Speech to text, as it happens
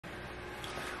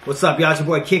What's up, y'all? It's your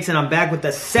boy Kicks, and I'm back with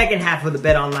the second half of the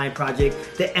BETonline project,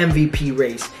 the MVP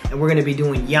race. And we're going to be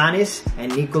doing Giannis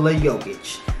and Nikola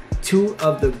Jokic, two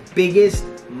of the biggest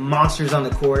monsters on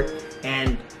the court.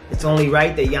 And it's only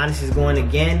right that Giannis is going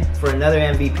again for another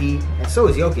MVP, and so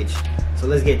is Jokic. So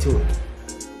let's get to it.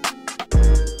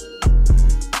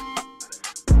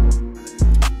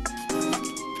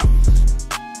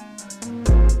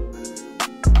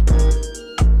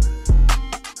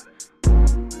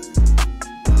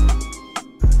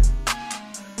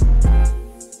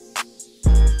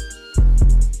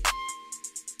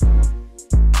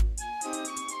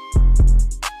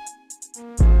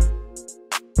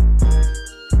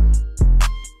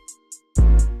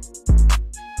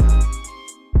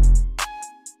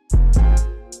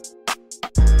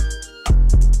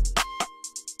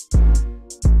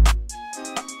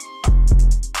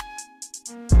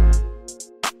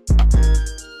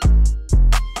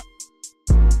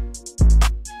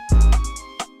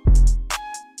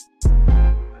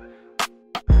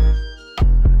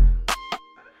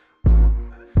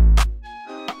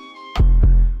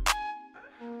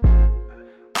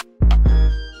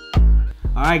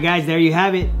 Alright guys, there you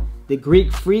have it. The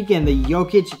Greek Freak and the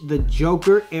Jokic, the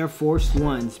Joker Air Force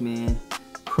Ones, man.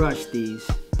 Crush these.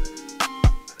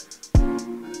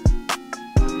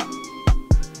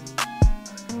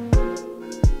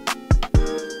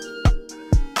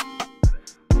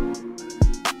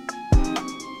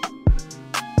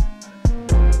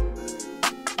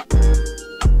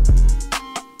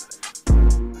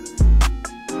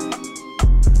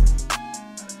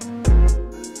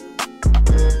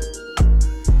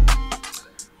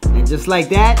 Just like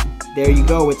that, there you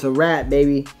go. It's a wrap,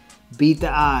 baby. Beat the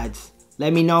odds.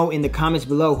 Let me know in the comments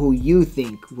below who you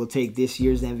think will take this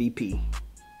year's MVP.